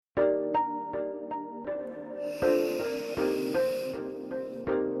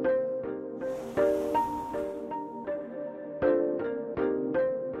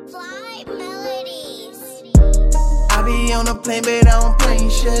on a plane, but I don't plane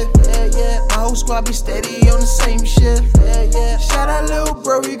shit. Yeah, yeah. My whole squad be steady on the same shit. Yeah, yeah. Shout out little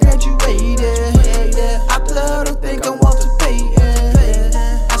bro, we graduated. Yeah, yeah. Out the huddle, think I'm Walter Payton.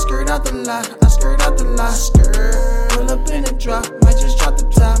 I skirt out the lot, I skirt out the lot. Pull up in the drop, might just drop the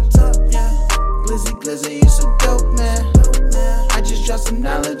top. Yeah. Glizzy, glizzy, you so dope, man. I just dropped some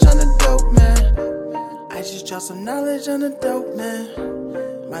knowledge on the dope, man. I just dropped some knowledge on the dope,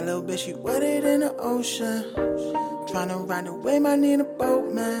 man. My little bitch, she wetted in the ocean. Tryna ride away, might need a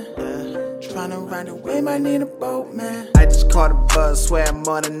boat, man. Tryna ride away, might need a boat, man. I just caught a buzz, swear I'm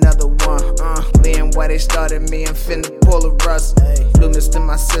on another one. Lean why they started me and finna pull a rust. Blueness in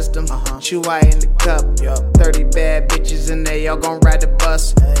my system, chew I in the cup. 30 bad bitches and they all gon' ride the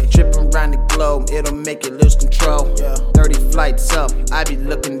bus. Trippin' around the globe, it'll make you lose control. 30 flights up, I be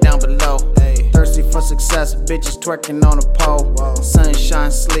looking down below. Thirsty for success, bitches twerking on a pole.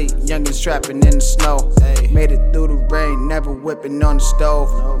 Sunshine, sleet, youngins trapping in the snow. Made it through the rain, never whipping on the stove.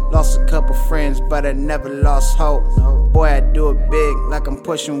 Lost a couple friends, but I never lost hope. Boy, I do it big, like I'm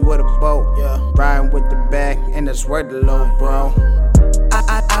pushing with a boat. Riding with the bag, and that's worth the load, bro.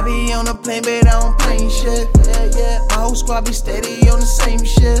 I be on a plane, but I don't plane shit. Yeah, yeah. My whole squad be steady on the same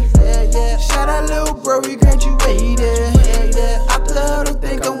shit. Yeah, yeah. Shout out little bro, we graduated. Yeah, yeah. Out the huddle,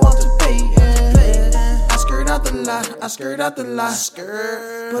 think I'm Walter Payton. I skirt out the lot, I skirt out the lot.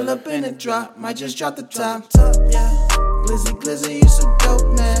 Pull up in the drop, might just drop the top. Yeah. Glizzy, glizzy, you so dope,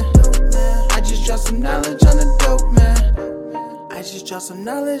 man. I just dropped some knowledge on the dope, man. I just dropped some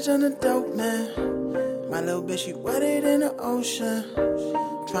knowledge on the dope, man. My little bitch, she wetted in the ocean.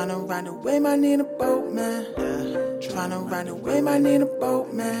 Tryna ride away, might need a boat, man. Tryna ride away, might need a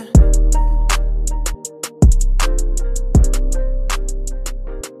boat, man.